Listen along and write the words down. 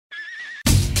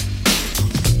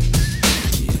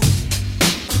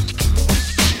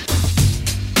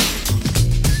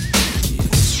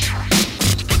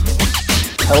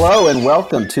Hello and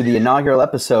welcome to the inaugural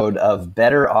episode of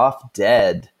Better Off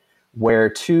Dead, where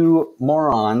two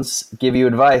morons give you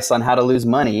advice on how to lose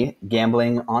money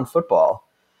gambling on football.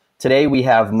 Today we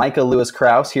have Micah Lewis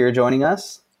Krause here joining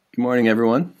us. Good morning,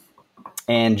 everyone.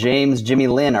 And James Jimmy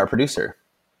Lynn, our producer.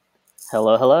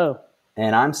 Hello, hello.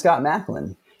 And I'm Scott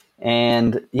Macklin.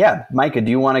 And yeah, Micah, do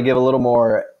you want to give a little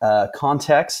more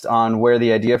context on where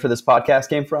the idea for this podcast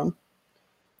came from?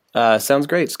 Sounds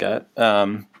great, Scott.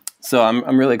 So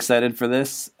I'm really excited for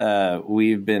this. Scott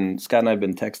and I have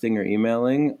been texting or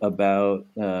emailing about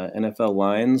NFL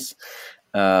lines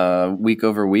week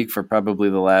over week for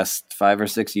probably the last 5 or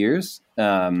 6 years.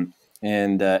 And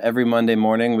every Monday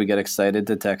morning we get excited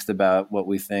to text about what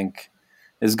we think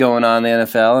is going on in the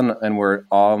NFL, and we're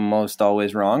almost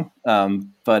always wrong.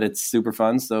 But it's super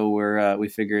fun, so we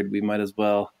figured we might as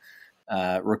well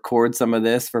record some of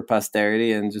this for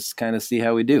posterity and just kind of see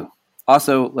how we do.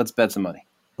 Also, let's bet some money.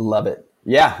 Love it.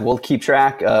 Yeah, we'll keep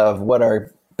track of what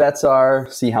our bets are,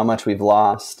 see how much we've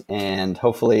lost, and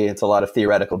hopefully it's a lot of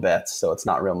theoretical bets, so it's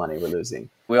not real money we're losing.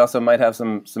 We also might have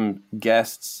some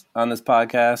guests on this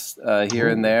podcast here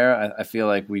and there. I feel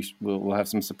like we'll have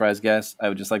some surprise guests. I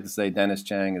would just like to say Dennis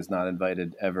Chang is not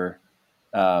invited ever.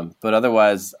 But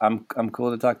otherwise, I'm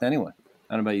cool to talk to anyone.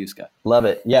 I don't know about you, Scott. Love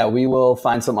it. Yeah, we will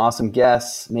find some awesome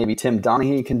guests. Maybe Tim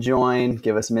Donaghy can join,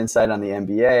 give us some insight on the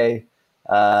NBA.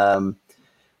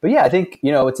 But yeah, I think,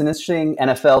 it's an interesting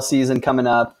NFL season coming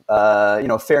up.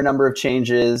 A fair number of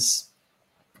changes.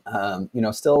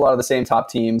 Still a lot of the same top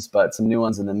teams, but some new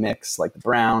ones in the mix, like the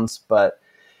Browns. But,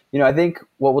 I think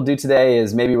what we'll do today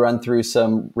is maybe run through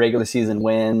some regular season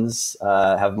wins,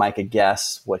 have Micah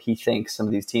guess what he thinks some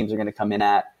of these teams are going to come in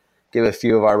at, give a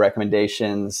few of our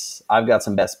recommendations. I've got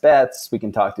some best bets. We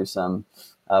can talk through some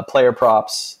player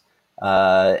props.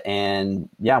 And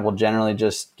yeah, we'll generally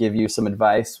just give you some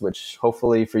advice, which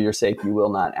hopefully for your sake, you will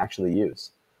not actually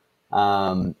use.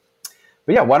 But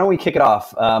yeah, why don't we kick it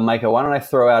off? Micah, why don't I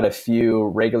throw out a few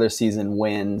regular season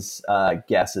wins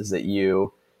guesses at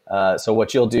you? So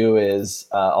what you'll do is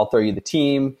I'll throw you the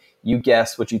team. You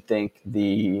guess what you think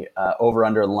the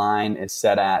over-under line is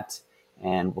set at,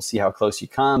 and we'll see how close you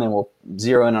come, and we'll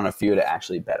zero in on a few to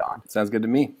actually bet on. Sounds good to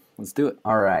me. Let's do it.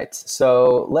 All right.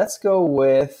 So let's go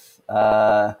with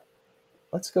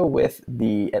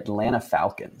the Atlanta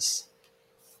Falcons.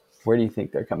 Where do you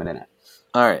think they're coming in at?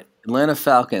 All right, Atlanta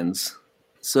Falcons.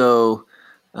 So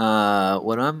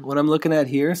what I'm looking at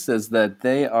here says that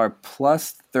they are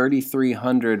plus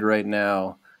 3,300 right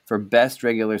now for best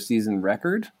regular season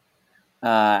record.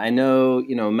 I know,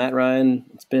 Matt Ryan,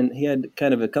 he had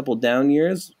kind of a couple down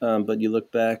years, but you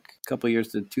look back a couple years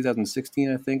to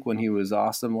 2016, I think, when he was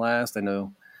awesome last. I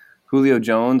know Julio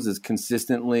Jones is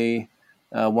consistently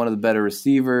one of the better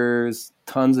receivers,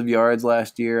 tons of yards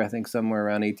last year, I think somewhere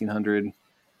around 1,800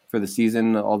 for the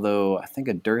season, although I think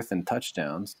a dearth in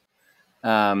touchdowns.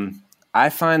 I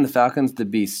find the Falcons to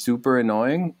be super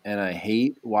annoying, and I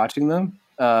hate watching them.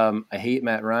 I hate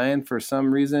Matt Ryan for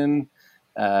some reason.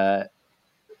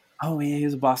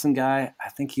 He's a Boston guy. I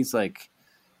think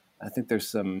there's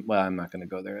some, well, I'm not going to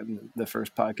go there in the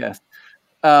first podcast.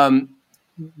 No,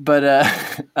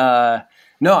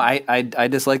 I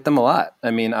dislike them a lot.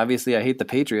 I mean, obviously I hate the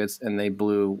Patriots, and they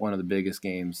blew one of the biggest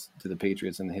games to the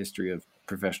Patriots in the history of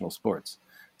professional sports.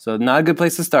 So not a good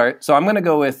place to start. So I'm going to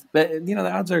go with, the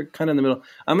odds are kind of in the middle.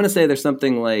 I'm going to say there's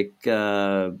something like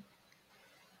 9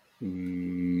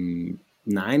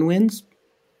 wins.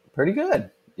 Pretty good.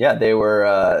 Yeah,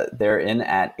 they're in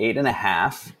at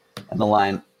 8.5, and the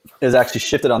line is actually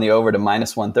shifted on the over to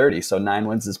minus 130. So 9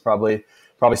 wins is probably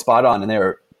spot on. And they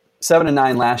were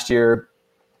 7-9 last year.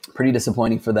 Pretty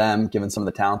disappointing for them, given some of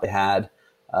the talent they had.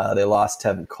 They lost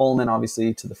Tevin Coleman,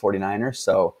 obviously, to the 49ers.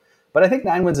 So, but I think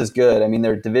 9 wins is good. I mean,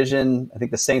 their division, I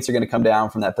think the Saints are going to come down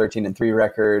from that 13-3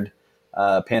 record.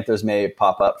 Panthers may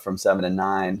pop up from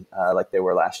 7-9 like they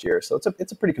were last year. So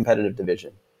it's a pretty competitive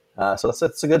division. So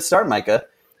that's a good start, Micah.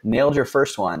 Nailed your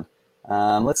first one.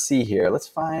 Let's see here. Let's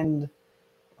find.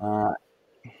 Do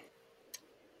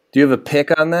you have a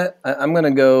pick on that? I'm going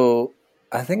to go.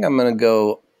 I think I'm going to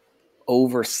go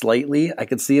over slightly. I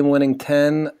could see him winning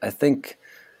 10. I think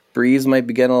Breeze might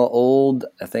be getting a little old.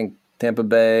 I think Tampa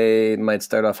Bay might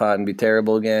start off hot and be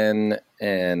terrible again.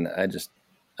 And I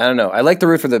don't know. I like the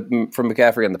root for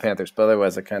McCaffrey and the Panthers, but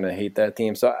otherwise I kind of hate that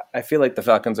team. So I feel like the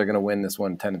Falcons are going to win this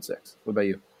one 10-6. What about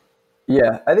you?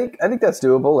 Yeah, I think that's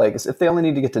doable. Like if they only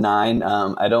need to get to 9,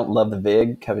 I don't love the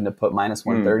VIG having to put minus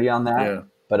 130 on that. Yeah.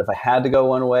 But if I had to go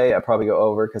one way, I'd probably go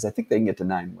over because I think they can get to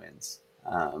 9 wins.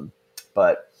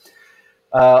 But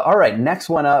All right, next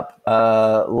one up.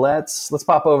 Let's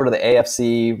pop over to the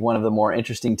AFC. One of the more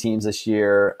interesting teams this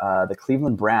year, the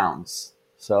Cleveland Browns.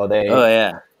 So Oh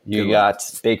yeah, you got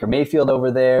Baker Mayfield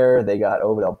over there. They got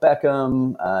Odell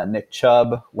Beckham. Nick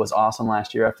Chubb was awesome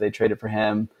last year after they traded for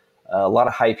him. A lot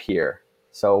of hype here.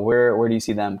 So where do you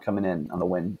see them coming in on the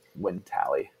win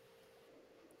tally?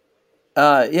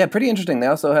 Yeah, pretty interesting. They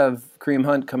also have Kareem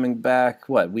Hunt coming back.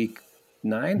 What, week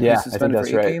 9? Yeah, He's suspended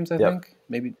for 8 games. I think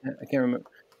maybe I can't remember.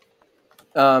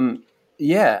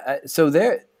 Yeah. So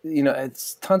there,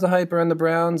 it's tons of hype around the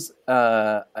Browns.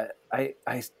 I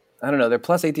don't know. They're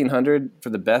plus 1,800 for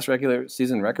the best regular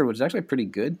season record, which is actually pretty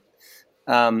good.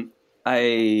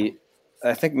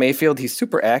 I think Mayfield, he's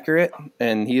super accurate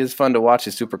and he is fun to watch.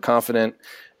 He's super confident.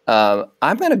 I'm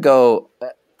gonna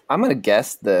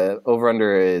guess the over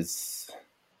under it's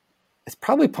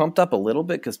probably pumped up a little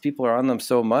bit because people are on them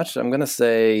so much. I'm gonna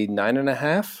say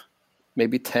 9.5,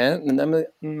 maybe 10, and I'm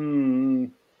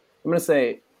gonna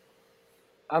say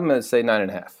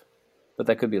 9.5, but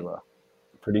that could be low.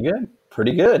 Pretty good.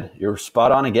 You're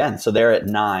spot on again. So they're at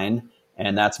 9,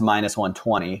 and that's minus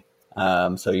 120.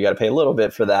 So you got to pay a little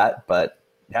bit for that, but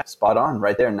yeah, spot on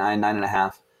right there.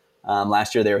 9.5.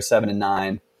 Last year they were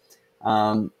 7-9.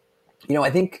 I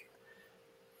think,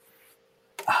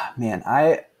 man,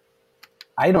 I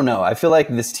don't know. I feel like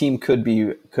this team could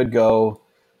go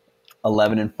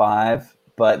 11-5,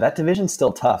 but that division's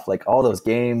still tough. Like all those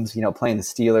games, playing the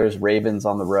Steelers, Ravens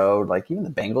on the road, like even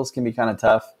the Bengals can be kind of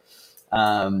tough.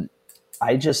 I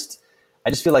just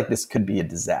feel like this could be a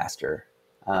disaster.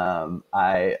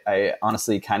 I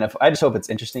honestly I just hope it's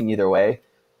interesting either way.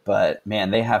 But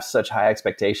man, they have such high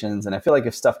expectations, and I feel like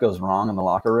if stuff goes wrong in the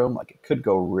locker room, like it could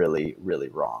go really, really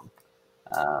wrong.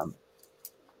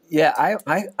 Yeah, I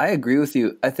agree with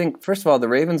you. I think first of all, the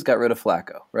Ravens got rid of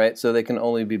Flacco, right? So they can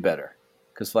only be better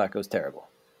because Flacco's terrible.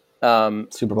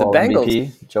 Super Bowl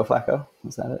MVP, Joe Flacco,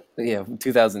 was that it? Yeah,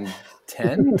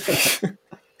 2010.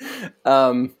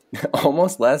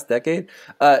 Almost last decade.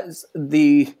 I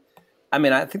think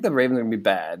the Ravens are going to be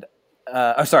bad.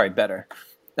 Better.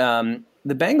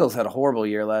 The Bengals had a horrible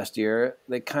year last year.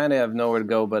 They kind of have nowhere to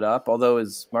go but up. Although,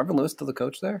 is Marvin Lewis still the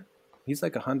coach there? He's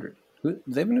like 100. Do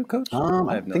they have a new coach?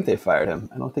 I think they fired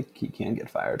him. I don't think he can get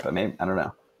fired, but maybe I don't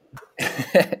know.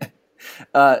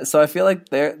 So I feel like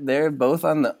they're both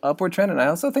on the upward trend, and I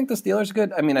also think the Steelers are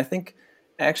good. I mean, I think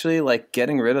actually like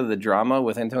getting rid of the drama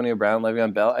with Antonio Brown,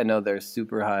 Le'Veon Bell. I know they're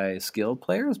super high skilled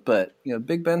players, but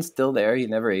Big Ben's still there. He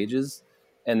never ages,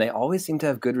 and they always seem to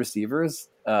have good receivers.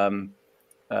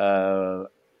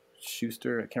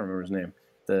 Schuster, I can't remember his name.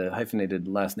 The hyphenated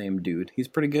last name dude. He's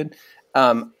pretty good.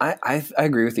 I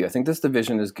agree with you. I think this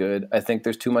division is good. I think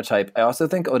there's too much hype. I also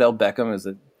think Odell Beckham is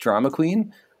a drama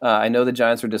queen. I know the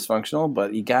Giants were dysfunctional,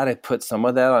 but you got to put some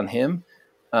of that on him.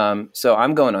 So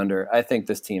I'm going under. I think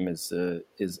this team is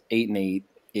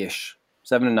 8-8-ish,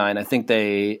 7-9. I think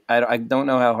I don't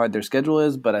know how hard their schedule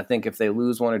is, but I think if they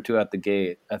lose one or two out the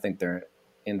gate, I think they're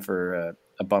in for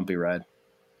a bumpy ride.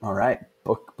 All right,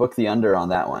 book the under on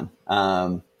that one.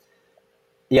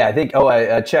 Yeah, I think.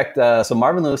 I checked. So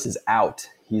Marvin Lewis is out.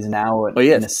 He's now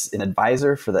an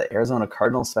advisor for the Arizona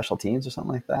Cardinals special teams or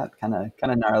something like that. Kind of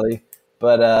gnarly.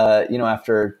 But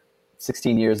after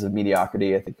 16 years of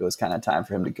mediocrity, I think it was kind of time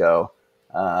for him to go.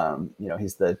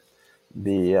 He's the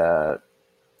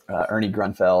Ernie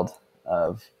Grunfeld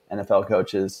of NFL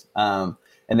coaches, and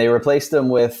they replaced him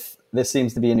with. This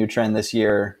seems to be a new trend this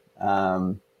year.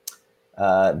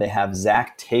 They have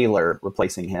Zach Taylor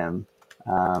replacing him,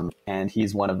 and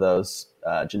he's one of those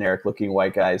generic-looking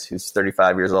white guys who's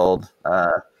 35 years old.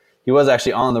 He was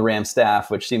actually on the Rams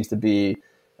staff, which seems to be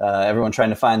everyone trying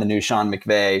to find the new Sean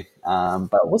McVay,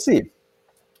 but we'll see.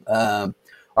 All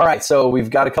right, so we've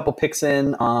got a couple picks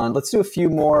in on. Let's do a few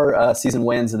more season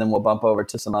wins, and then we'll bump over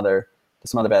to some other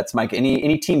bets. Mike,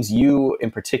 any teams you in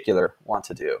particular want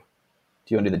to do?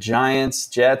 Do you want to do the Giants,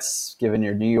 Jets, given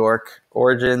your New York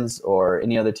origins, or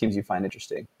any other teams you find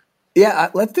interesting? Yeah,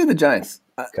 let's do the Giants.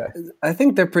 Okay. I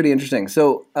think they're pretty interesting.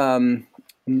 So I'm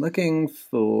looking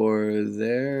for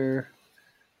their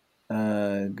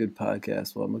good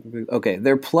podcast. Well, I'm looking for. Okay,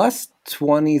 they're plus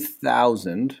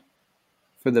 20,000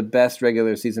 for the best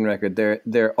regular season record.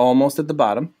 They're almost at the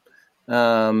bottom.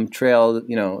 Trailed,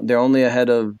 they're only ahead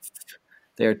of.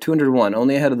 They're 201,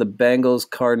 only ahead of the Bengals,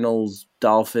 Cardinals,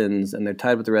 Dolphins, and they're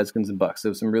tied with the Redskins and Bucs.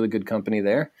 So some really good company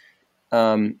there.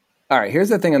 All right, here's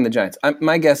the thing on the Giants.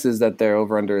 My guess is that their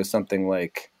over-under is something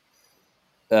like,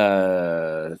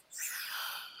 let's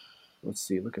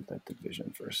see, look at that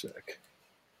division for a sec.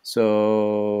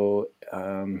 So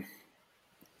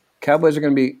Cowboys are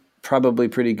going to be probably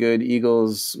pretty good.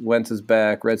 Eagles, Wentz is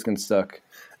back. Redskins suck.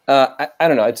 I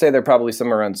don't know. I'd say they're probably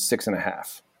somewhere around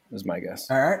 6.5 is my guess.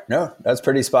 All right. No, that's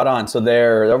pretty spot on. So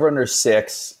they're over under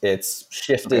 6. It's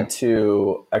shifted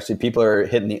to actually people are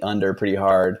hitting the under pretty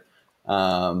hard.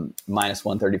 Minus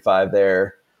 135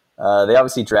 there. They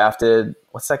obviously drafted,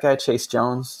 what's that guy, Chase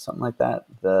Jones, something like that.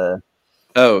 The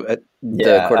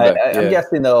quarterback. I'm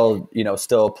guessing they'll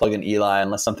still plug in Eli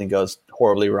unless something goes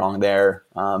horribly wrong there.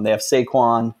 They have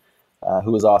Saquon,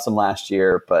 who was awesome last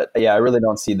year, but I really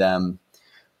don't see them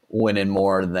winning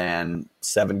more than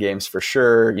 7 games for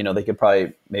sure. They could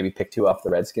probably maybe pick 2 off the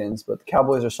Redskins, but the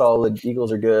Cowboys are solid.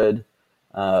 Eagles are good.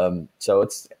 So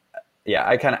it's,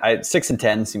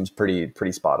 6-10 seems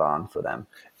pretty spot on for them.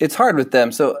 It's hard with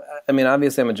them. So, I mean,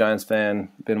 obviously I'm a Giants fan,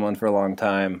 been one for a long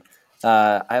time.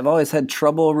 I've always had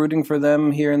trouble rooting for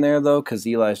them here and there, though, because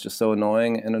Eli's just so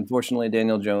annoying. And unfortunately,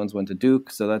 Daniel Jones went to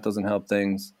Duke, so that doesn't help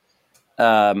things.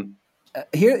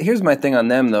 Here's my thing on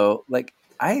them, though. Like,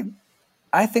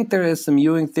 I think there is some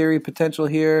Ewing theory potential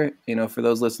here. For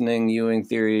those listening, Ewing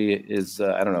theory is,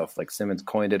 I don't know if like Simmons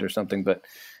coined it or something, but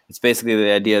it's basically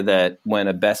the idea that when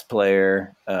a best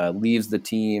player leaves the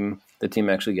team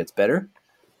actually gets better.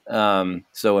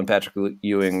 So when Patrick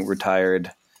Ewing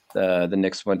retired, the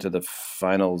Knicks went to the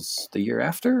finals the year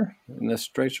after in the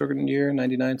straight shortened year,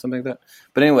 99, something like that.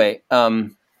 But anyway,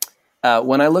 when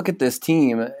I look at this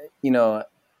team,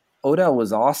 Odell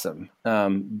was awesome,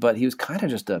 but he was kind of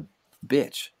just a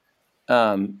bitch.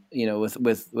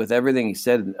 With everything he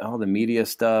said, all the media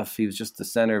stuff, he was just the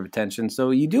center of attention.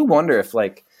 So you do wonder if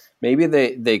like maybe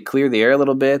they clear the air a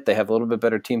little bit, they have a little bit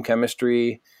better team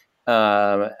chemistry.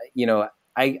 I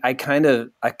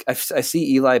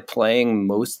see Eli playing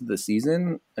most of the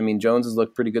season. I mean, Jones has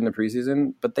looked pretty good in the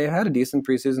preseason, but they've had a decent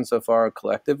preseason so far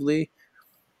collectively.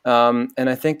 And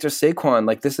I think just Saquon,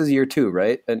 like this is year 2,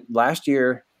 right? And last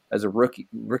year as a rookie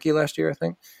last year, I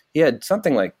think he had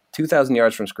something like 2,000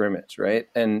 yards from scrimmage, right?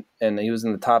 And he was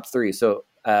in the top 3. So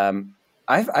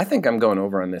I think I'm going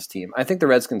over on this team. I think the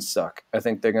Redskins suck. I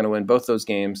think they're going to win both those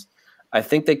games. I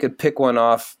think they could pick one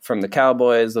off from the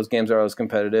Cowboys. Those games are always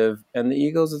competitive. And the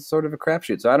Eagles, it's sort of a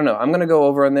crapshoot. So I don't know. I'm going to go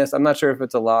over on this. I'm not sure if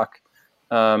it's a lock,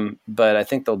 but I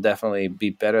think they'll definitely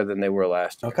be better than they were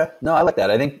last year. Okay. No, I like that.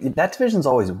 I think that division's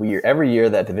always weird. Every year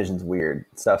that division's weird.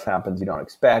 Stuff happens you don't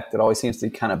expect. It always seems to be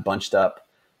kind of bunched up,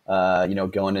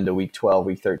 going into week 12,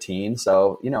 week 13.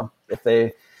 So, if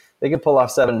they can pull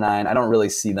off 7-9, I don't really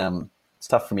see them. It's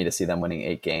tough for me to see them winning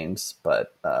 8 games,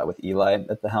 but with Eli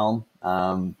at the helm.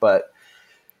 But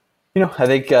I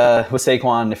think with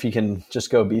Saquon, if he can just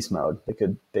go beast mode,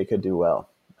 they could do well,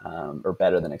 or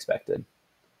better than expected.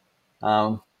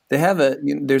 They have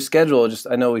their schedule.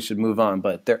 I know we should move on,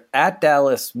 but they're at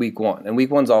Dallas week 1, and week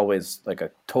 1's always like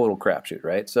a total crapshoot,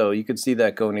 right? So you could see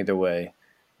that going either way.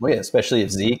 Well, yeah, especially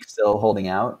if Zeke's still holding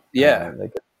out. Yeah.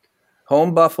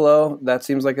 Home Buffalo, that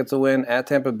seems like it's a win. At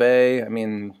Tampa Bay, I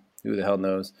mean, who the hell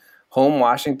knows? Home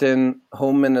Washington,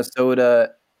 home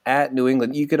Minnesota, at New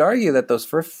England. You could argue that those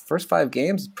first 5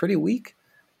 games is pretty weak.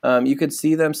 You could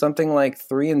see them something like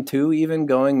 3-2 even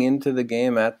going into the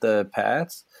game at the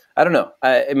Pats. I don't know.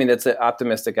 I mean, it's an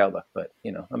optimistic outlook, but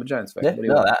I'm a Giants fan.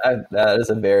 That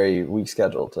is a very weak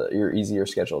schedule your easier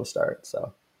schedule to start.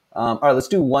 So, all right, let's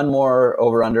do one more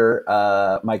over under.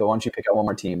 Michael, why don't you pick out one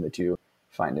more team that you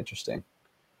find interesting?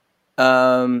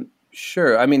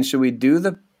 Sure. I mean, should we do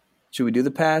the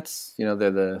Pats? They're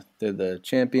the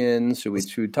champions. Should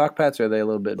we talk Pats? Or are they a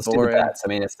little bit boring? Do the Pats. I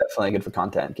mean, it's definitely good for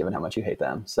content, given how much you hate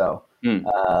them. So,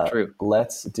 true.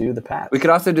 Let's do the Pats. We could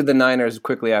also do the Niners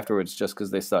quickly afterwards, just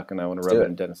because they suck, and I want to rub it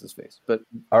in Dennis's face. But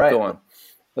all right, go on.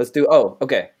 Let's do. Oh,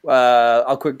 okay.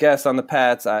 I'll quick guess on the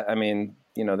Pats. I mean,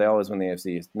 they always win the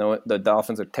AFC East. No, the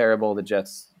Dolphins are terrible. The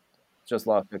Jets just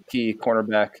lost a key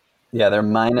cornerback. Yeah, they're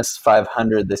minus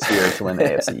 500 this year to win the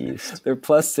AFC East. They're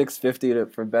plus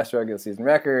 650 for best regular season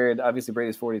record. Obviously,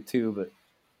 Brady's 42, but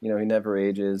he never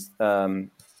ages.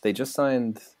 They just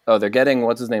signed. Oh, they're getting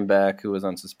what's his name back, who was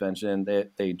on suspension.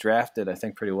 They drafted, I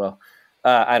think, pretty well.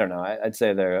 I don't know. I'd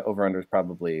say their over under is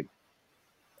probably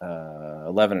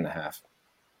 11.5.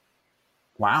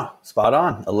 Wow, spot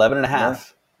on.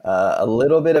 11.5. Yeah. A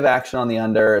little bit of action on the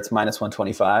under. It's minus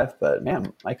 125, but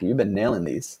man, Mikey, you've been nailing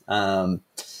these.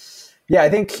 Yeah, I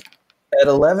think at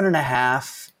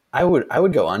 11.5, I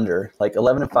would go under. Like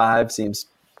 11.5 seems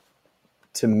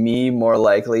to me more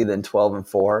likely than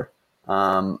 12-4.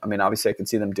 I mean, obviously I could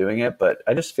see them doing it, but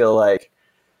I just feel like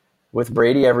with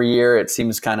Brady every year, it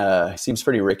seems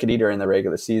pretty rickety during the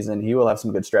regular season. He will have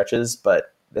some good stretches,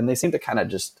 but then they seem to kind of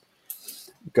just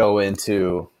go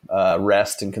into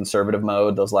rest and conservative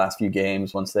mode those last few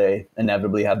games once they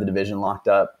inevitably have the division locked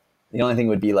up. The only thing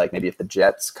would be like maybe if the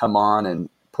Jets come on and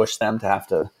push them to have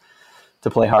to to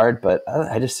play hard, but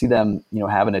I just see them,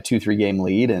 having a 2-3 game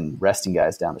lead and resting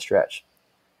guys down the stretch.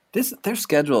 Their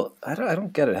schedule, I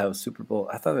don't get it. How Super Bowl?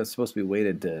 I thought it was supposed to be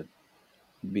weighted to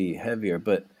be heavier,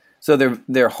 but so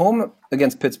they're home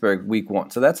against Pittsburgh week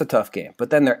 1, so that's a tough game. But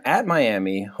then they're at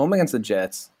Miami, home against the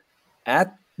Jets,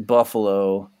 at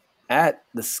Buffalo, at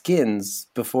the Skins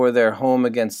before they're home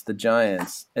against the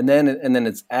Giants, and then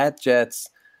it's at Jets,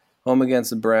 home against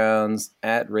the Browns,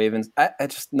 at Ravens. I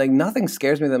just nothing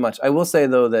scares me that much. I will say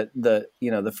though that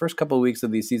the first couple of weeks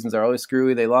of these seasons are always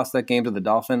screwy. They lost that game to the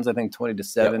Dolphins, I think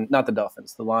 20-7. Yep. Not the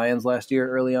Dolphins, the Lions last year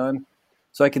early on.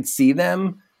 So I could see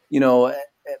them,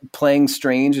 playing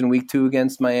strange in week 2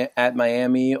 at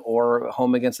Miami or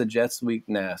home against the Jets week.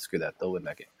 Nah, screw that. They'll win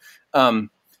that game.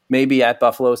 Maybe at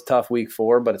Buffalo is tough week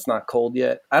 4, but it's not cold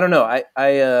yet. I don't know.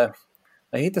 I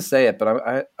hate to say it,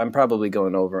 but I'm probably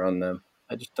going over on them.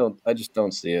 I just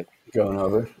don't see it going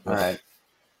over. All right.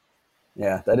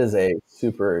 Yeah, that is a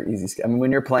super easy. I mean,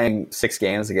 when you're playing 6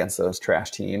 games against those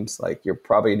trash teams, you're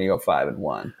probably going to go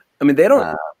 5-1. I mean, they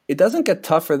don't. It doesn't get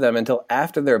tough for them until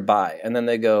after their bye, and then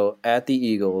they go at the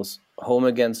Eagles, home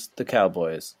against the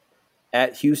Cowboys,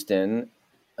 at Houston,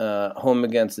 home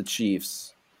against the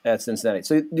Chiefs, at Cincinnati.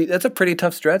 So that's a pretty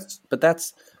tough stretch, but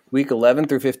that's week 11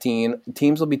 through 15.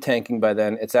 Teams will be tanking by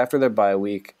then. It's after their bye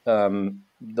week.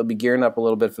 They'll be gearing up a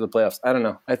little bit for the playoffs. I don't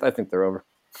know. I think they're over.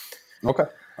 Okay.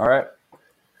 All right.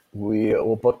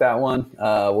 We'll book that one.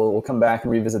 We'll come back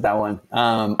and revisit that one.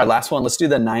 Our last one, let's do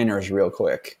the Niners real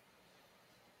quick.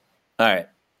 All right.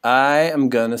 I am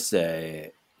going to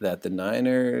say that the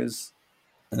Niners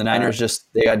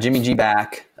they got Jimmy G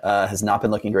back, has not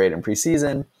been looking great in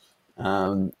preseason.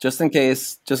 Just in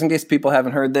case people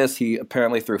haven't heard this, he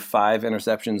apparently threw 5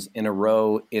 interceptions in a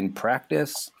row in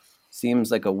practice.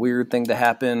 Seems like a weird thing to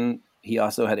happen. He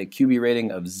also had a QB rating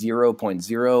of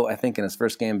 0.0, I think, in his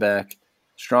first game back.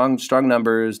 Strong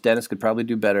numbers. Dennis could probably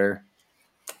do better.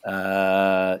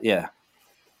 Yeah.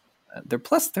 They're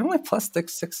only plus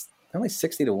 6. They're only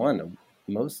 60-1.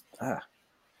 Most.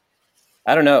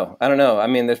 I don't know. I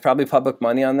mean, there's probably public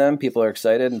money on them. People are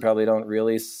excited and probably don't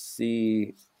really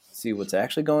see what's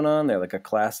actually going on. They're like a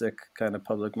classic kind of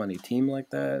public money team like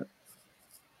that.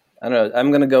 I don't know.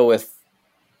 I'm gonna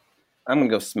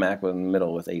go smack in the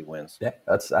middle with 8 wins. Yeah,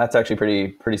 that's actually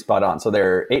pretty spot on. So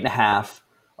they're 8.5.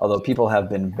 Although people have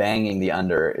been banging the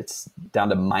under, it's down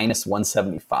to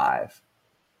 -175,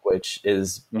 which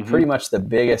is pretty much the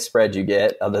biggest spread you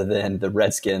get, other than the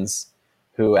Redskins,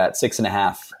 who at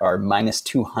 6.5 are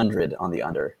 -200 on the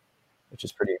under, which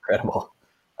is pretty incredible.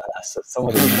 So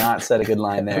someone did not set a good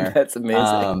line there. That's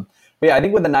amazing. But yeah, I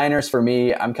think with the Niners, for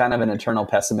me, I'm kind of an eternal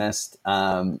pessimist.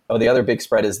 The other big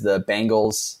spread is the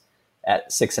Bengals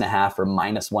at 6.5 or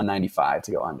 -195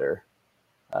 to go under.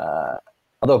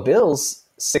 Although Bills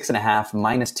 6.5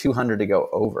 -200 to go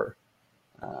over.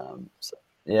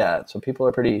 So people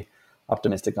are pretty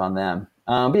optimistic on them.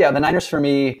 But yeah, the Niners for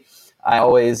me, I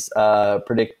always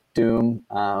predict doom.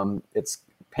 It's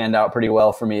panned out pretty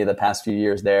well for me the past few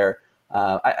years there.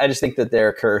 I just think that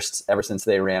they're cursed ever since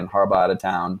they ran Harbaugh out of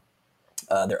town.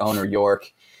 Their owner,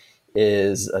 York,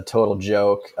 is a total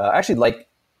joke. I actually like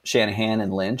Shanahan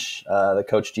and Lynch, the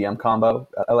coach GM combo.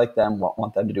 I like them,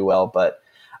 want them to do well, but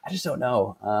I just don't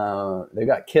know. They've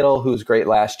got Kittle, who's great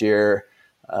last year,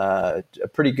 a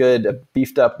pretty good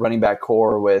beefed up running back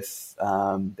core with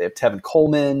they have Tevin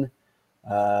Coleman.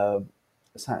 I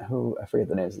forget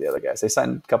the names of the other guys. They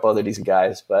signed a couple other decent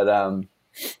guys, but I don't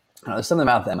know, there's something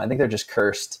about them. I think they're just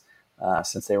cursed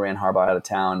since they ran Harbaugh out of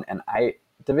town. And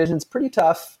division's pretty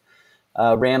tough.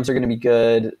 Rams are going to be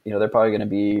good. They're probably going to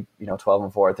be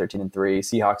 12-4, 13-3.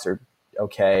 Seahawks are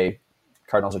okay.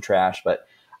 Cardinals are trash, but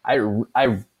I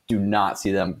do not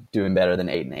see them doing better than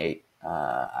 8-8.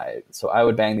 So I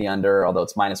would bang the under, although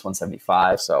it's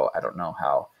 -175. So I don't know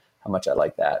how much I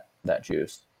like that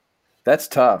juice. That's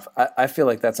tough. I feel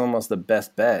like that's almost the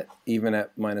best bet, even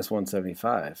at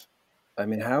 -175. I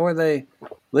mean, how are they?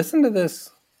 Listen to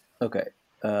this. Okay.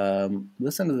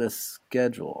 Listen to this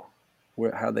schedule,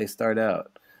 how they start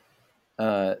out.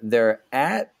 They're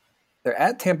at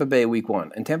Tampa Bay week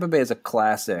 1, and Tampa Bay is a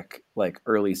classic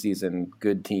early season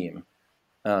good team.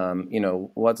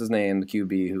 What's his name, the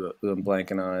QB who I'm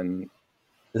blanking on.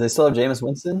 Do they still have Jameis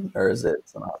Winston, or is it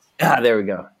someone else? There we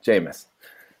go, Jameis.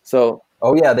 So.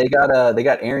 Oh yeah, they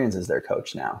got Arians as their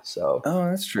coach now. So. Oh,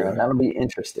 that's true. That'll be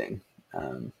interesting.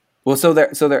 Well, so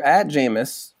they're at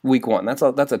Jameis week 1. That's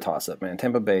a toss up, man.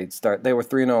 Tampa Bay they were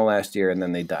 3-0 last year, and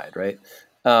then they died, right?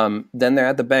 Then they're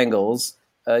at the Bengals.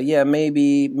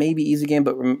 Maybe easy game,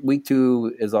 but week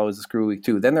 2 is always a screw week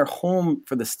 2. Then they're home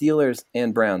for the Steelers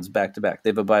and Browns back to back.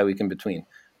 They have a bye week in between.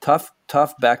 tough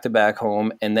back-to-back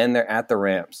home, and then they're at the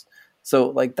Rams. So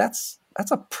like that's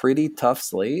a pretty tough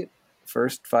slate.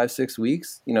 First 5-6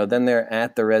 weeks, then they're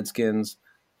at the Redskins,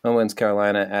 home against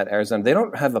Carolina, at Arizona. They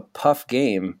don't have a tough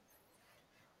game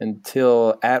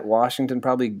until at Washington,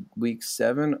 probably week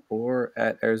 7, or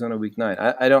at Arizona week 9.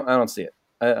 I don't see it.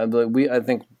 I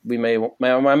think I may want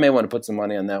to put some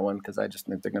money on that one because I just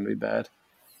think they're going to be bad.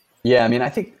 Yeah, I mean, I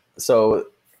think so.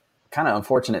 Kind of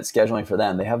unfortunate scheduling for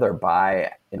them. They have their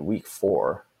bye in week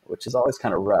 4, which is always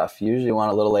kind of rough. You usually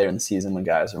want a little later in the season when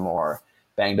guys are more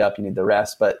banged up. You need the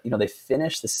rest, but they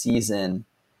finish the season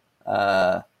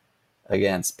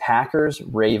against Packers,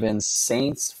 Ravens,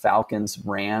 Saints, Falcons,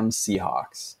 Rams,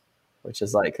 Seahawks, which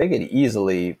is like they could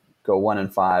easily go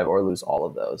 1-5 or lose all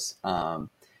of those.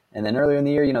 And then earlier in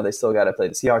the year, they still got to play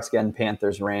the Seahawks again,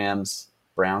 Panthers, Rams,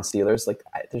 Browns, Steelers. Like,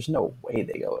 there's no way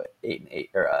they go 8-8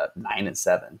 or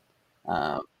 9-7.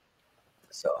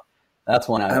 So that's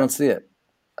one I don't see it.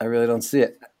 I really don't see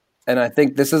it. And I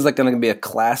think this is like going to be a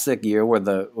classic year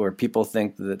where people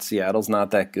think that Seattle's not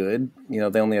that good. They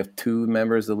only have 2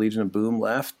 members of the Legion of Boom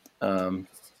left,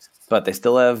 but they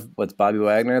still have Bobby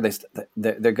Wagner.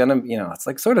 They're gonna it's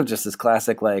like sort of just this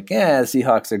classic like the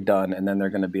Seahawks are done, and then they're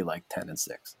going to be like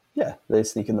 10-6. Yeah, they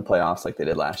sneak in the playoffs like they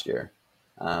did last year.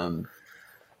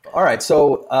 All right,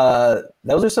 so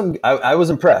those are some. I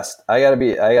was impressed. I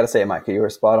gotta say, Mike, you were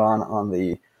spot on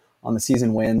the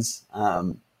season wins.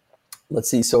 Let's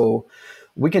see. So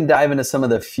we can dive into some of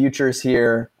the futures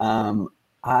here. I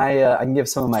can give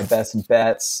some of my best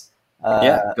bets.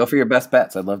 Go for your best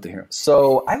bets. I'd love to hear.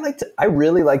 So I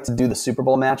really like to do the Super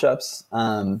Bowl matchups.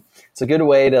 It's a good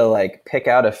way to like pick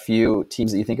out a few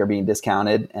teams that you think are being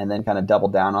discounted and then kind of double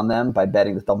down on them by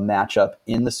betting that they'll match up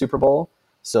in the Super Bowl.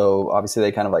 So obviously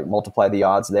they kind of like multiply the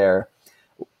odds there.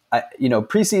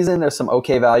 Preseason, there's some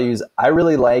okay values. I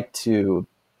really like to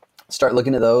start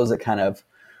looking at those at kind of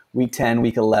week 10,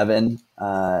 week 11,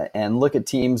 and look at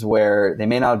teams where they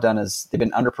may not have they've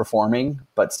been underperforming,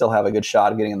 but still have a good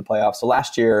shot of getting in the playoffs. So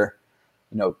last year,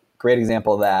 great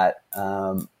example of that.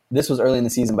 This was early in the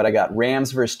season, but I got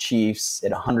Rams versus Chiefs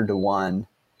at 100-1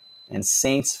 and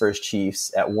Saints versus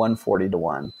Chiefs at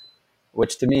 140-1,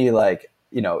 which to me, a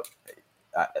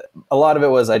lot of it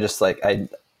was I just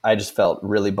felt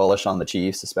really bullish on the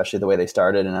Chiefs, especially the way they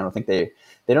started, and I don't think they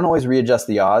don't always readjust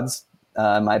the odds,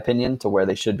 in my opinion, to where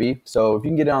they should be. So if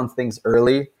you can get on things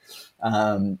early,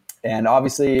 and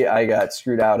obviously I got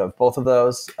screwed out of both of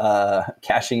those,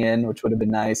 cashing in, which would have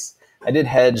been nice. I did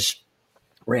hedge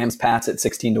Rams Pats at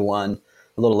 16-1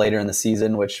 a little later in the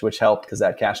season, which helped because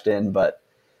that cashed in, but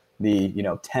the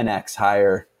 10x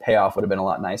higher payoff would have been a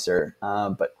lot nicer.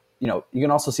 But you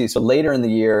can also see, so later in the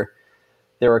year,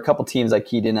 there were a couple teams I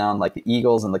keyed in on, like the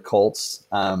Eagles and the Colts,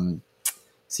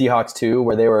 Seahawks too,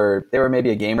 where they were maybe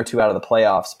a game or two out of the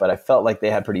playoffs, but I felt like they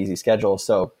had pretty easy schedules.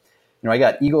 So, I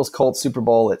got Eagles Colts Super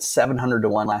Bowl at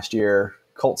 700-1 last year,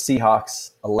 Colts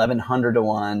Seahawks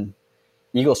 1100-1,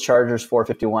 Eagles Chargers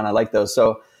 451. I like those.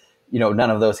 So, none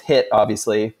of those hit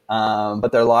obviously,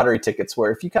 but they're lottery tickets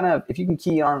where if you can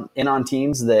key in on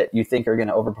teams that you think are going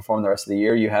to overperform the rest of the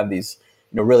year, you have these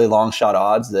really long shot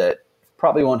odds that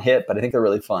probably won't hit, but I think they're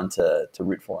really fun to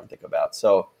root for and think about.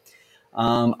 So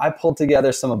I pulled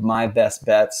together some of my best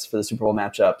bets for the Super Bowl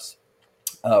matchups.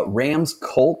 Rams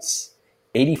Colts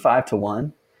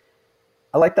 85-1.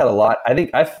 I like that a lot. I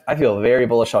think I feel very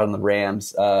bullish on the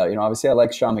Rams. Obviously I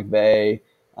like Sean McVay.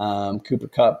 Cooper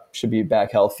Kupp should be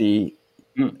back healthy.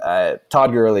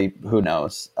 Todd Gurley, who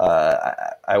knows?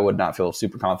 I would not feel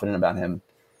super confident about him,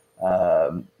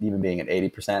 even being at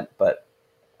 80%, but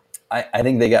I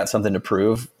think they got something to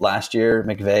prove. Last year,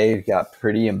 McVay got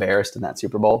pretty embarrassed in that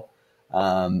Super Bowl.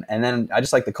 And then I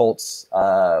just like the Colts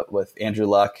with Andrew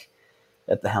Luck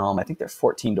at the helm. I think they're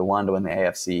 14-1 to win the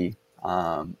AFC.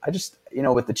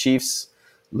 With the Chiefs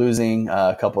losing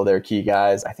a couple of their key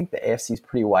guys, I think the AFC is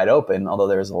pretty wide open, although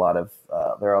there are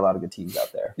a lot of good teams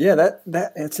out there. Yeah,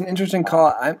 that it's an interesting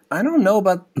call. I don't know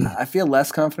about I feel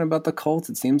less confident about the Colts.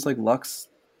 It seems like Luck's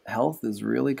health is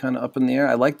really kind of up in the air.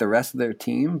 I like the rest of their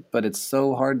team, but it's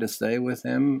so hard to say with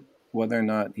him whether or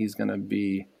not he's going to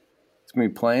be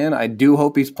playing. I do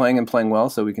hope he's playing and playing well,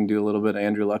 so we can do a little bit of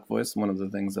Andrew Luck voice. One of the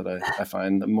things that I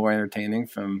find more entertaining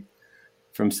from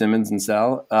Simmons and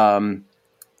Sal.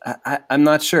 I'm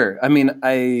not sure. I mean,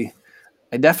 I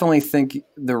definitely think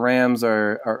the Rams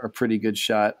are a pretty good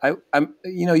shot. I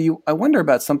wonder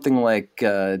about something like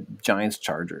Giants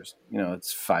Chargers.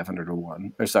 It's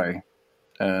 500-1. Or sorry,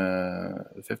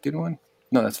 50-1.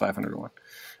 No, that's 500-1.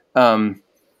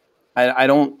 I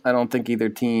don't think either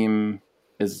team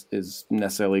is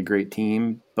necessarily a great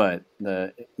team, but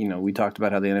we talked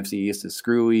about how the NFC East is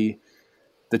screwy.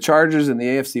 the Chargers in the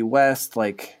AFC West,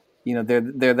 like, you know,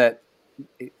 they're that.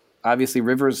 Obviously,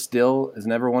 Rivers still has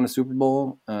never won a Super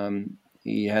Bowl.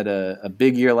 He had a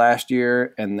big year last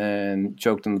year and then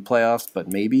choked in the playoffs,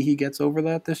 but maybe he gets over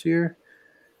that this year.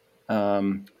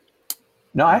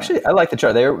 No, actually, I like the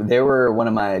chart. They were one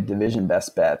of my division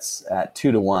best bets at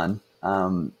 2-1.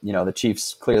 The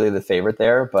Chiefs clearly the favorite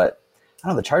there, but I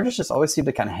don't know. The Chargers just always seem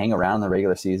to kind of hang around the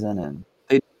regular season and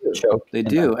they choke. They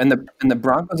do, and the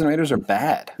Broncos and Raiders are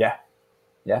bad. Yeah.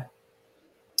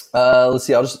 Let's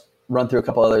see. I'll just run through a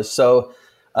couple others. So,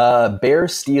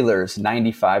 Bears Steelers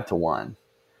 95-1.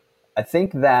 I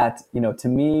think that to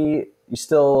me, you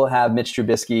still have Mitch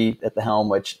Trubisky at the helm,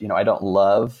 which I don't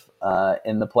love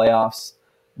in the playoffs.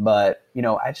 But,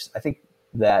 I think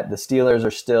that the Steelers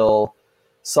are still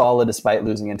solid despite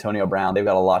losing Antonio Brown. They've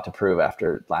got a lot to prove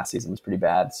after last season was pretty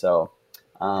bad. So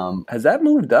has that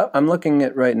moved up? I'm looking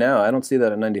at right now. I don't see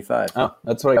that at 95. Oh,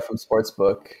 that's what I got from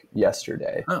Sportsbook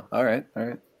yesterday. Oh, all right.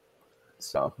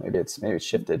 So maybe it's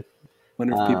shifted.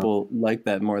 Wonder if people like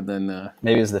that more than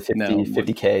maybe it was the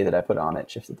 50K that I put on it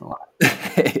shifted a lot.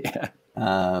 Yeah.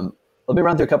 Let me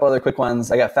run through a couple other quick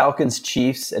ones. I got Falcons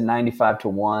Chiefs at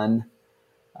 95-1.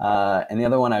 And the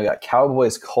other one, I got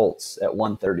Cowboys Colts at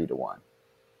 130-1.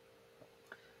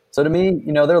 So to me,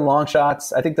 they're long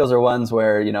shots. I think those are ones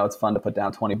where, it's fun to put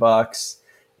down $20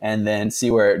 and then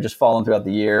see where it just falling throughout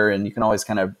the year. And you can always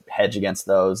kind of hedge against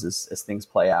those as things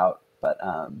play out. But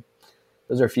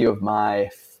those are a few of my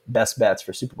best bets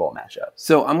for Super Bowl matchups.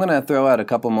 So I'm going to throw out a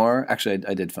couple more. Actually,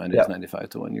 I did find it. It's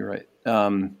 95-1. You're right.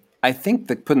 I think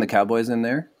that putting the Cowboys in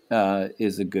there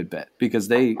is a good bet because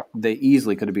they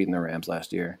easily could have beaten the Rams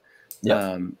last year.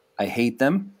 Yep. I hate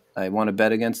them. I want to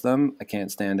bet against them. I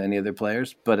can't stand any of their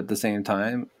players. But at the same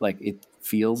time, like it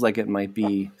feels like it might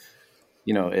be,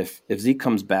 if Zeke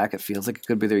comes back, it feels like it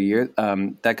could be their year.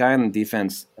 That guy on the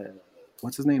defense,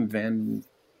 what's his name?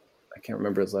 I can't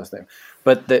remember his last name.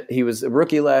 But he was a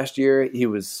rookie last year. He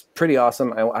was pretty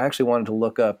awesome. I actually wanted to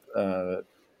look up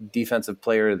Defensive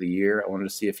Player of the Year. I wanted to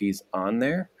see if he's on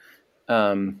there.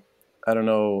 I don't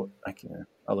know.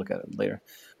 I'll look at it later.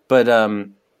 But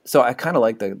so I kind of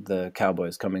like the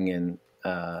Cowboys coming in,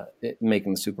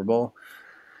 making the Super Bowl.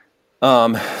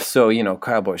 So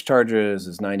Cowboys Chargers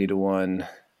is 90-1.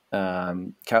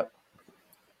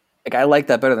 I like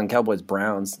that better than Cowboys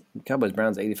Browns. Cowboys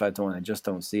Browns 85-1. I just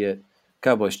don't see it.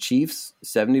 Cowboys Chiefs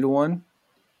 70-1.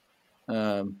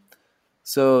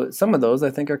 So some of those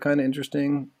I think are kind of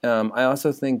interesting. I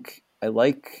also think I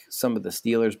like some of the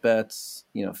Steelers bets.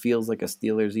 Feels like a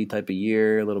Steelers-y type of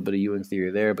year, a little bit of Ewing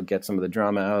theory there, but get some of the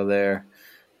drama out of there.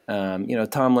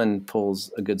 Tomlin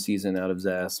pulls a good season out of his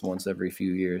ass once every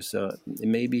few years, so it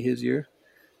may be his year.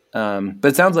 But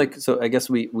it sounds like, so I guess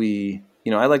we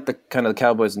I like the kind of the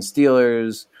Cowboys and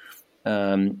Steelers.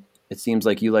 It seems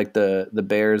like you like the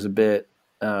Bears a bit.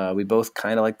 We both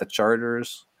kind of like the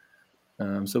Chargers.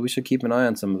 So we should keep an eye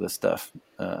on some of this stuff.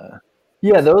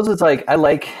 Yeah, those is like, I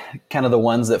like kind of the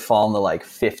ones that fall in the like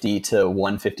 50 to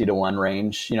 150-1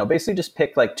 range. Basically just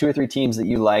pick like 2 or 3 teams that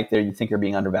you like that you think are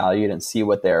being undervalued and see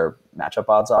what their matchup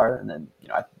odds are. And then,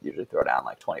 I usually throw down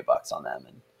like $20 on them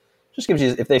and just gives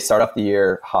you, if they start off the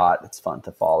year hot, it's fun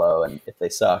to follow. And if they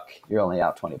suck, you're only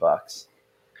out $20.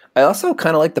 I also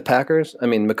kind of like the Packers. I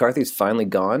mean, McCarthy's finally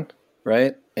gone,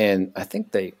 right? And I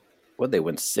think they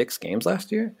win 6 games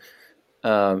last year.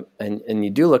 And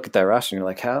you do look at that roster and you're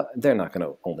like, how they're not going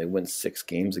to only win 6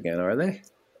 games again, are they?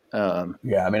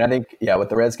 Yeah, I mean, I think, with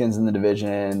the Redskins in the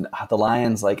division, the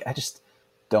Lions, like, I just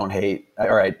don't hate,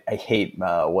 or I hate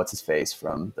what's his face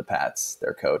from the Pats,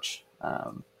 their coach,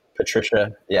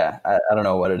 Patricia. Yeah, I don't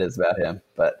know what it is about him,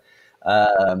 but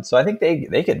so I think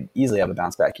they could easily have a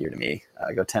bounce back year to me.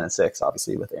 Go 10-6,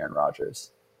 obviously, with Aaron Rodgers.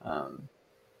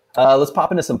 Let's pop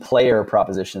into some player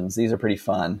propositions. These are pretty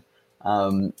fun.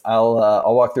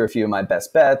 I'll walk through a few of my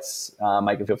best bets.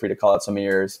 Mike, feel free to call out some of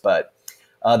yours. But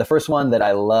the first one that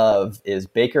I love is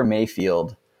Baker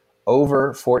Mayfield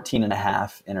over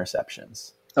 14.5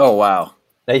 interceptions. Oh, wow.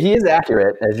 Now, he is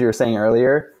accurate, as you were saying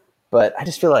earlier, but I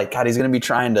just feel like, God, he's going to be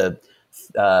trying to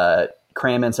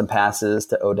cram in some passes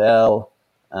to Odell.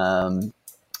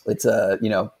 It's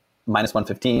minus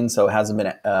 115, so it hasn't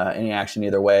been any action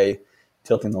either way,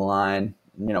 tilting the line.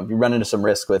 You run into some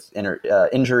risk with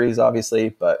injuries, obviously,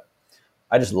 but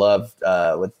I just love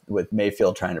with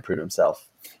Mayfield trying to prove himself.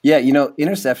 Yeah,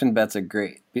 interception bets are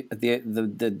great.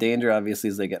 The danger, obviously,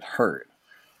 is they get hurt.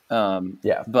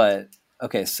 Yeah. But,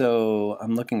 okay, so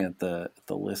I'm looking at the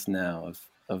list now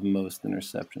of most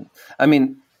interceptions. I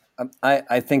mean,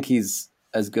 I think he's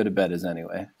as good a bet as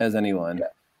anyone.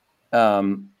 Yeah.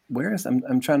 where is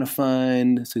I'm trying to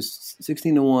find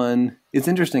 16-1. It's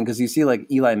interesting because you see like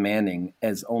Eli Manning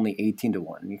as only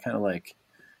 18-1. You're kind of like,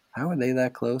 how are they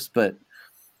that close? But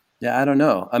yeah, I don't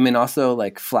know. I mean, also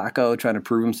like Flacco trying to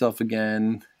prove himself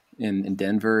again in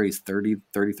Denver. He's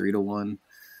 33-1.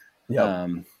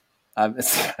 Yep.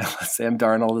 Sam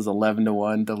Darnold is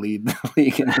 11-1 to lead the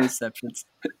league in receptions.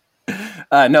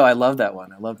 No, I love that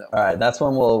one. All right, that's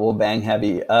one we'll bang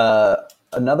heavy.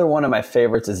 Another one of my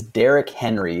favorites is Derrick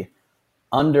Henry,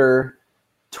 under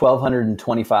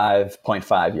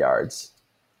 1,225.5 yards.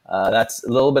 That's a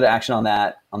little bit of action on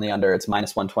that. On the under, it's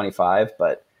minus 125,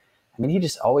 but I mean, he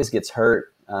just always gets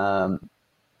hurt. The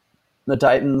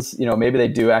Titans, maybe they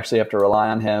do actually have to rely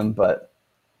on him, but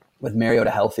with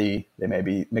Mariota healthy, they may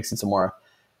be mixing some more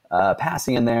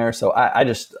passing in there. So I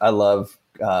love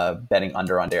betting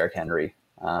under on Derrick Henry.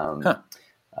 So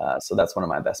that's one of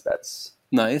my best bets.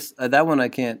 Nice. That one I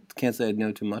can't say I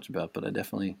know too much about, but I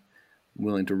definitely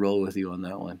willing to roll with you on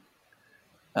that one.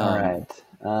 All right.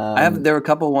 There were a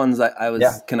couple ones I was.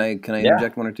 Yeah. Can I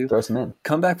interject one or two? Throw some in.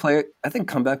 Comeback player. I think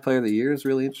comeback player of the year is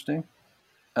really interesting.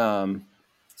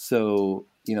 So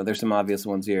there's some obvious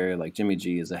ones here. Like Jimmy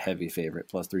G is a heavy favorite,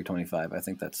 plus 325. I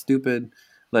think that's stupid.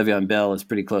 Le'Veon Bell is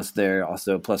pretty close there.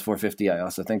 Also plus 450. I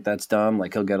also think that's dumb.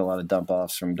 Like he'll get a lot of dump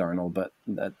offs from Darnold, but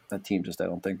that team just I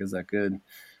don't think is that good.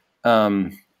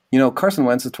 Carson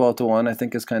Wentz is 12-1. I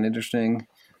think is kind of interesting.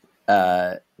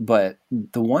 But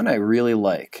the one I really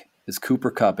like is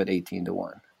Cooper Kupp at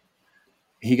 18-1.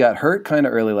 He got hurt kind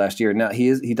of early last year. Now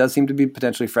he does seem to be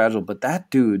potentially fragile, but that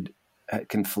dude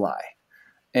can fly.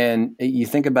 And you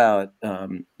think about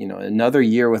another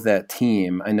year with that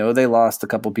team. I know they lost a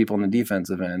couple people in the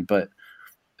defensive end, but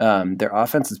their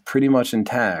offense is pretty much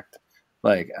intact.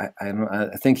 Like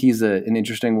I think he's an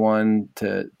interesting one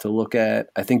to look at.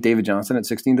 I think David Johnson at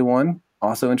 16-1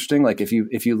 also interesting. Like if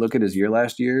you look at his year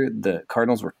last year, the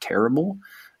Cardinals were terrible,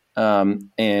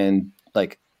 and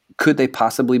like could they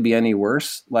possibly be any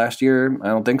worse last year? I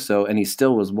don't think so. And he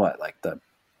still was one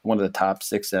of the top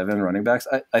 6-7 running backs.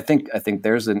 I think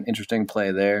there's an interesting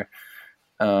play there.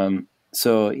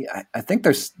 So yeah, I think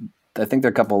there are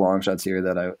a couple long shots here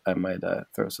that I might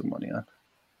throw some money on.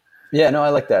 Yeah, no, I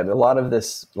like that. A lot of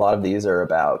these are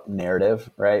about narrative,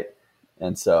 right?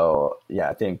 And so, yeah,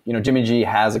 I think, Jimmy G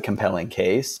has a compelling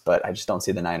case, but I just don't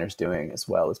see the Niners doing as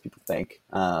well as people think.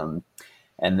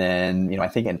 And then, I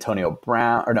think Antonio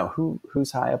Brown, or no,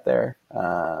 who's high up there?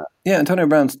 Yeah, Antonio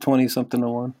Brown's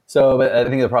 20-something-1. So, but I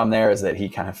think the problem there is that he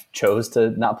kind of chose to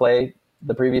not play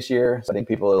the previous year. So I think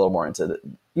people are a little more into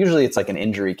usually it's like an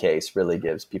injury case really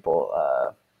gives people,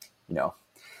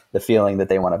 the feeling that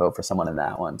they want to vote for someone in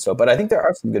that one. So, but I think there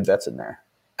are some good bets in there.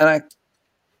 And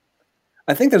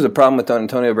I think there's a problem with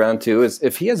Antonio Brown too, is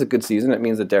if he has a good season, it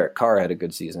means that Derek Carr had a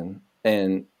good season.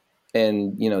 And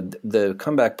the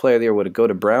comeback player there would go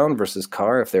to Brown versus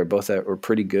Carr if they're both were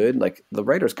pretty good. Like the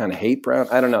writers kind of hate Brown.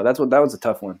 I don't know. That was a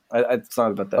tough one. I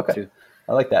thought about that too.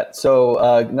 I like that. So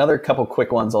another couple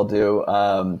quick ones I'll do.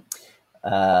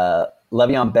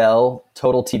 Le'Veon Bell,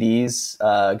 total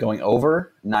TDs going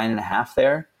over 9.5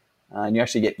 there. And you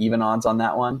actually get even odds on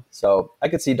that one. So I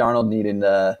could see Darnold needing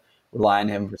to rely on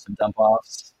him for some dump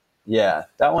offs. Yeah,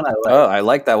 that one I like. Oh, I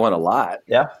like that one a lot.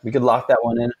 Yeah, we could lock that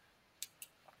one in.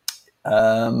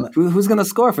 Who's going to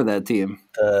score for that team?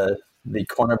 The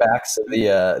cornerbacks of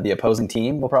the opposing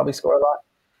team will probably score a lot.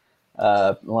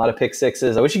 A lot of pick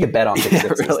sixes. I wish you could bet on pick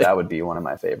sixes. Really? That would be one of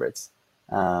my favorites.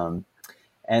 And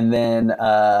then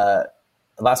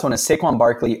the last one is Saquon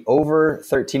Barkley over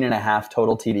 13.5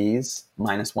 total TDs,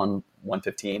 minus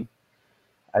 115.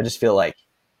 I just feel like.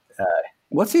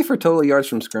 What's he for total yards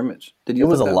from scrimmage? It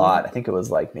was a lot. I think it was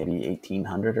like maybe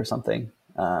 1,800 or something.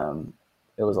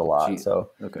 It was a lot. Jeez. So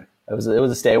okay. It was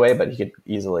a stay away, but he could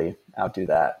easily outdo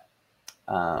that.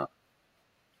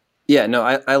 Yeah, no,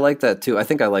 I like that too. I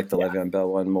think I like the Le'Veon Bell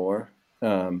one more.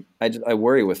 I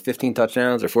worry with 15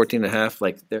 touchdowns or 14.5.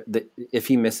 Like if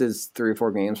he misses 3 or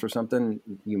 4 games for something,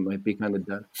 you might be kind of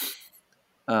done.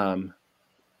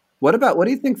 What do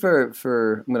you think for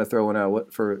I'm going to throw one out.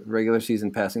 What for regular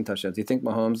season passing touchdowns? Do you think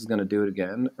Mahomes is going to do it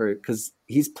again, or because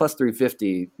he's plus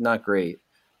 350, not great,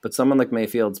 but someone like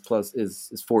Mayfield's plus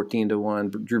is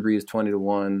 14-1, Drew Brees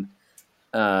 20-1.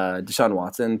 Deshaun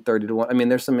Watson 30-1. I mean,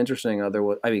 there's some interesting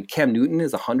Cam Newton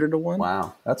is 100-1.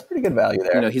 Wow, that's pretty good value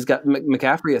there. He's got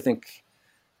McCaffrey. I think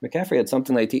McCaffrey had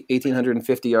something like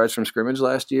 1,850 yards from scrimmage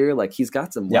last year. Like he's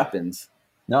got some weapons.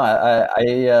 No, I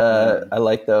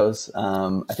like those.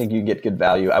 I think you get good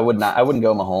value. I wouldn't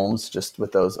go Mahomes just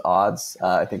with those odds.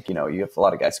 I think you have a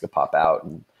lot of guys who could pop out,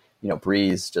 and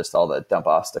Breeze just all the dump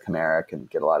offs to Kamara can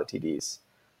get a lot of TDs.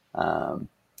 Awesome.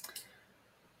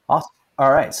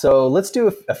 All right, so let's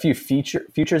do a few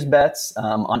futures bets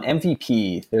on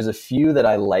MVP. There's a few that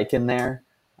I like in there.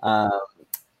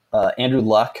 Andrew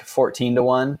Luck,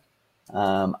 14-1.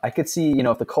 I could see,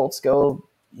 if the Colts go,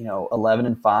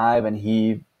 11-5, and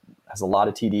he has a lot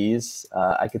of TDs.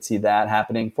 I could see that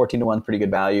happening. 14-1, pretty good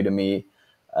value to me.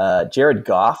 Jared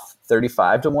Goff,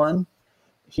 35-1.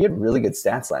 He had really good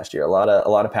stats last year. A lot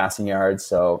of passing yards.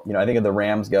 So, I think if the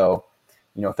Rams go,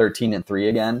 13-3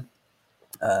 again,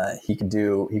 he could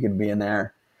be in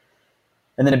there.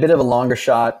 And then a bit of a longer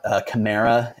shot,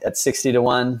 Kamara at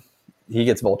 60-1. He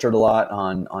gets vultured a lot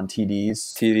on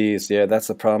TDs. TDs, yeah, that's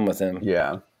the problem with him.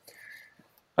 Yeah.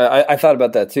 I thought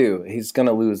about that too. He's going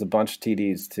to lose a bunch of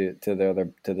TDs to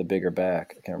the bigger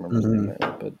back. I can't remember his name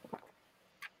now, but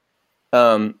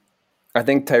I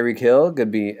think Tyreek Hill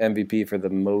could be MVP for the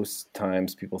most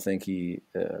times people think he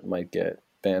might get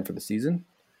banned for the season.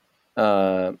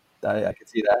 I could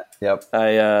see that. Yep.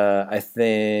 I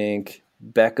think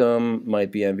Beckham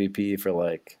might be MVP for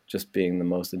like just being the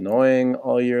most annoying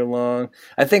all year long.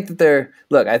 I think that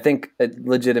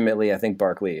legitimately, I think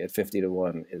Barkley at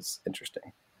 50-1 is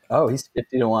interesting. Oh, he's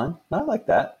 50-1. I like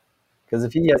that, because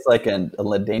if he has like a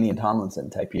LaDainian Tomlinson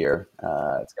type year,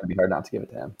 it's going to be hard not to give it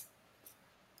to him.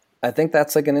 I think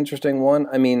that's like an interesting one.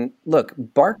 I mean, look,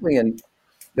 Barkley and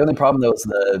the only problem though is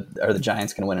the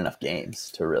Giants can win enough games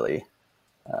to really.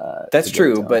 That's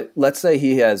true, but let's say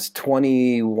he has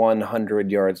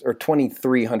 2,100 yards or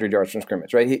 2,300 yards from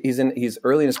scrimmage, right? He's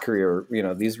early in his career.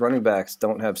 These running backs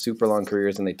don't have super long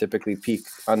careers, and they typically peak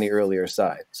on the earlier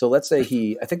side. So let's say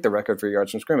I think the record for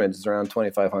yards from scrimmage is around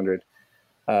 2,500,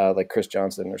 like Chris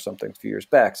Johnson or something a few years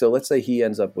back. So let's say he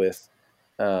ends up with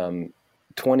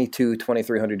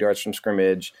 2,300 yards from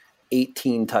scrimmage,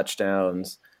 18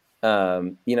 touchdowns,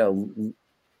 second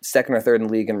or third in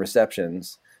the league in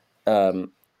receptions. I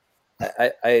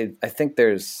think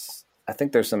there's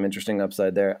some interesting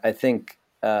upside there. I think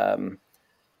I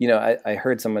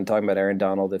heard someone talking about Aaron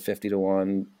Donald at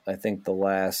 50-1. I think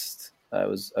I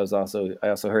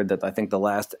also heard that I think the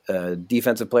last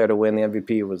defensive player to win the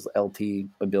MVP was LT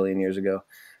a billion years ago.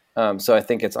 So I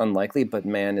think it's unlikely, but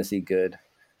man, is he good.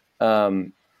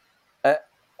 I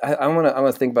want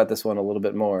to think about this one a little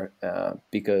bit more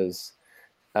because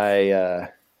I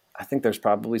think there's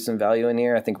probably some value in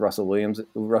here. I think Russell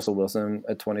Wilson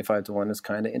at 25-1 is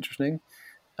kind of interesting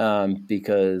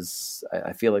because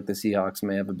I feel like the Seahawks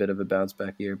may have a bit of a bounce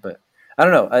back year, but I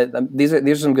don't know. These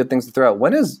are some good things to throw out.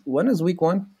 When is week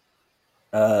one?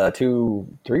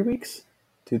 3 weeks,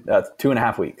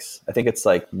 2.5 weeks. I think it's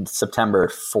like September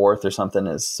 4th or something.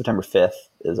 Is September 5th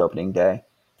is opening day,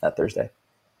 that Thursday.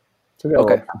 So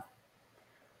okay.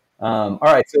 All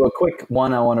right, so a quick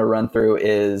one I want to run through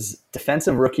is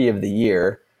Defensive Rookie of the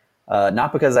Year.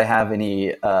 Not because I have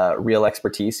any real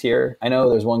expertise here. I know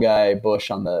there's one guy,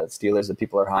 Bush, on the Steelers that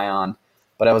people are high on,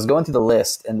 but I was going through the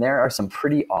list, and there are some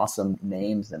pretty awesome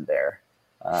names in there.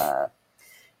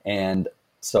 And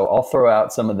so I'll throw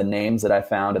out some of the names that I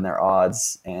found and their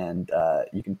odds, and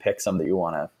you can pick some that you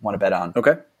want to bet on.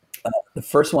 Okay. The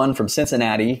first one from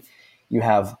Cincinnati, you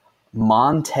have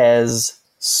Montez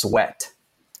Sweat.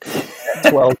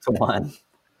 12-1.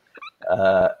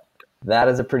 That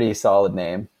is a pretty solid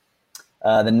name.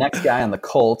 The next guy on the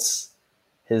Colts,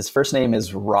 his first name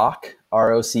is Rock,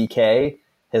 R-O-C-K.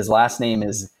 His last name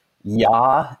is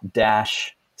Ya-Sin,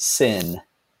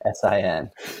 S-I-N.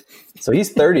 So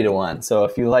he's 30-1. So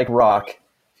if you like rock,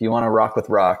 if you want to rock with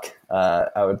rock,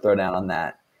 I would throw down on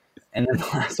that. And then the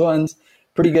last one's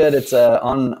pretty good. It's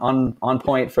on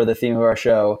point for the theme of our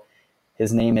show.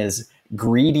 His name is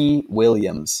Greedy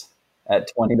Williams at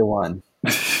 20-1.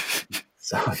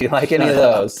 So if you like any of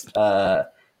those, I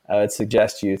would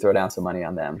suggest you throw down some money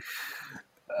on them.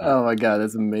 Oh my God,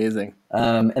 that's amazing.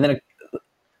 And then,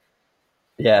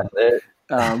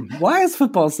 why is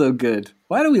football so good?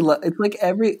 Why do we love? It's like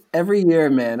every year,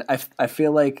 man. I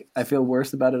feel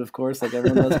worse about it, of course, like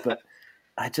everyone does, but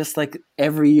I just like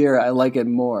every year I like it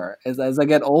more as I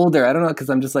get older. I don't know, because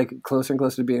I'm just like closer and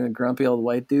closer to being a grumpy old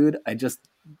white dude. I just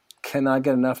cannot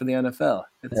get enough of the NFL.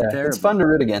 It's terrible. It's fun to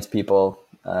root against people.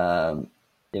 I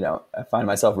find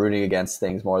myself rooting against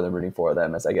things more than rooting for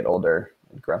them as I get older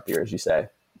and grumpier, as you say.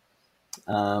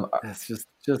 It's just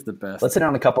the best. Let's hit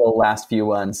on a couple of last few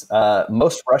ones.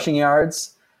 Most rushing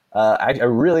yards. I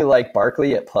really like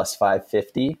Barkley at plus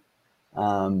 550.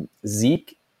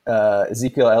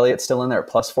 Ezekiel Elliott's still in there at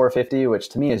plus 450, which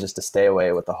to me is just to stay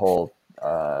away with the whole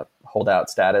holdout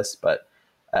status. But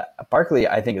Barkley,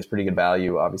 I think, is pretty good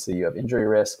value. Obviously, you have injury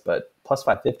risk, but plus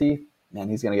 550, man,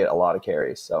 he's going to get a lot of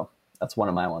carries. So that's one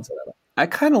of my ones that I like. I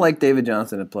kind of like David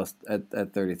Johnson at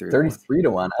 33.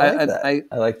 33-1. I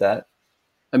like that.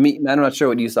 I mean, I'm not sure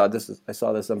what you saw. I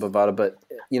saw this on Bovada, but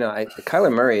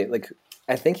Kyler Murray,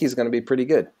 I think he's going to be pretty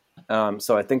good.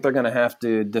 So I think they're going to have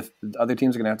to. Other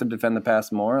teams are going to have to defend the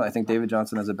pass more. I think David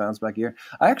Johnson has a bounce back year.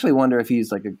 I actually wonder if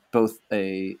he's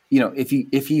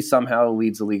if he somehow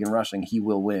leads the league in rushing, he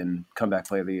will win comeback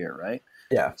player of the year, right?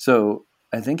 Yeah. So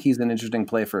I think he's an interesting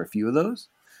play for a few of those.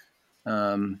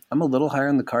 I'm a little higher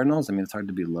in the Cardinals. I mean, it's hard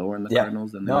to be lower in the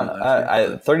Cardinals than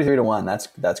 33 to 1.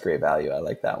 That's great value. I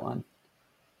like that one.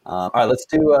 All right, let's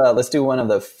do one of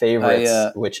the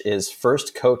favorites, which is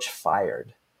first coach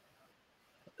fired.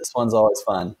 This one's always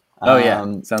fun.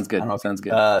 Sounds good. Sounds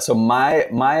good. So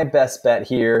my best bet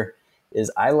here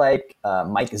is I like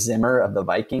Mike Zimmer of the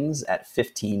Vikings at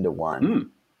 15 to 1.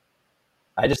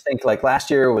 I just think last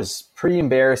year was pretty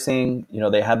embarrassing.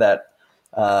 They had that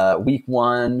week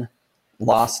 1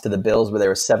 loss to the Bills where they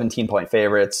were 17-point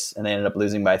favorites, and they ended up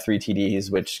losing by 3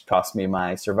 TDs, which cost me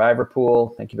my survivor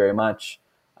pool. Thank you very much.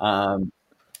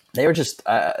 They were just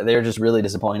really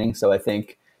disappointing. So I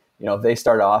think, if they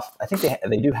start off, I think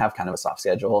they do have kind of a soft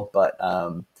schedule, but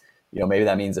maybe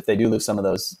that means if they do lose some of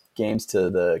those games to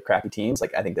the crappy teams,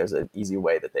 I think there's an easy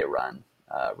way that they run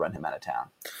him out of town.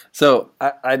 So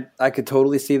I could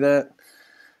totally see that.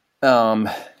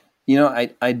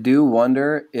 I do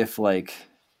wonder if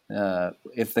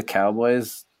the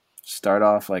Cowboys start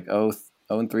off 0-3,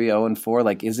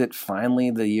 0-4, is it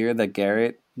finally the year that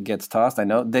Garrett gets tossed? I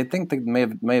know they think they may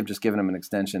have just given him an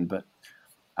extension, but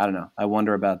I don't know. I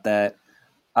wonder about that.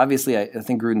 Obviously, I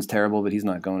think Gruden's terrible, but he's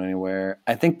not going anywhere.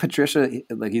 I think Patricia,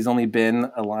 he's only been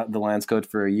the Lions coach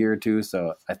for a year or two,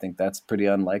 so I think that's pretty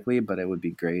unlikely, but it would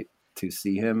be great to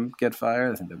see him get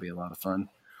fired. I think that'd be a lot of fun.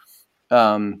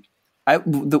 When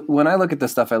I look at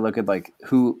this stuff, I look at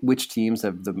which teams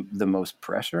have the most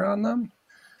pressure on them.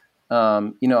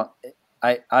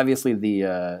 Obviously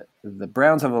the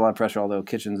Browns have a lot of pressure, although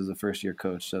Kitchens is a first-year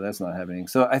coach, so that's not happening.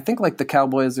 So I think the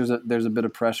Cowboys, there's a bit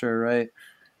of pressure, right?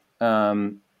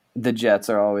 The Jets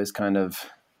are always kind of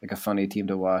a funny team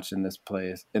to watch in this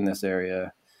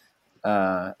area.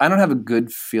 I don't have a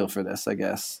good feel for this, I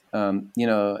guess.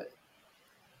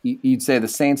 You'd say the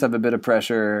Saints have a bit of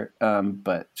pressure,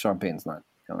 but Sean Payton's not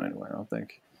going anywhere, I don't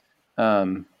think.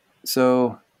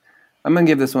 So I'm going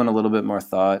to give this one a little bit more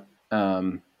thought.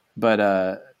 But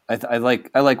I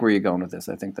like where you're going with this.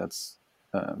 I think that's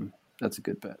a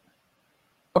good bet.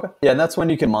 Okay. Yeah, and that's one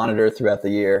you can monitor throughout the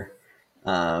year.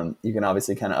 You can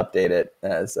obviously kind of update it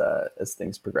as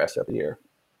things progress throughout the year.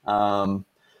 All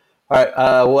right.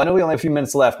 Well, I know we only have a few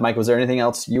minutes left. Mike, was there anything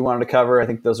else you wanted to cover? I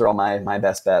think those are all my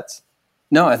best bets.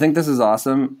 No, I think this is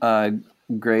awesome.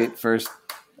 Great first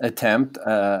attempt.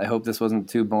 I hope this wasn't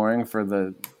too boring for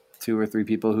the 2 or 3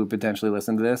 people who potentially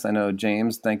listen to this. I know,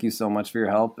 James, thank you so much for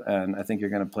your help, and I think you're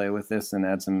going to play with this and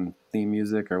add some theme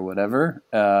music or whatever.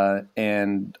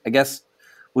 And I guess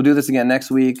we'll do this again next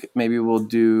week. Maybe we'll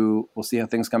see how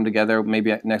things come together.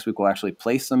 Maybe next week we'll actually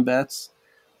place some bets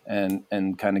and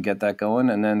kind of get that going.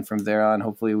 And then from there on,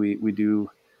 hopefully we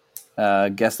do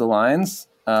guess the lines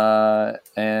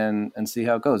and see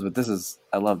how it goes. But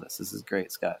I love this. This is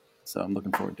great, Scott. So I'm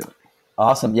looking forward to it.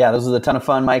 Awesome. Yeah, this was a ton of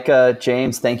fun, Micah.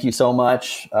 James, thank you so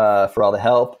much for all the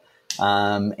help.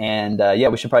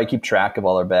 We should probably keep track of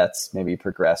all our bets, maybe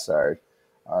progress our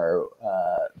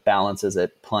balance as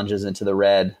it plunges into the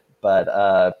red.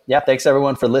 But thanks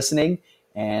everyone for listening,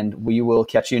 and we will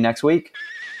catch you next week.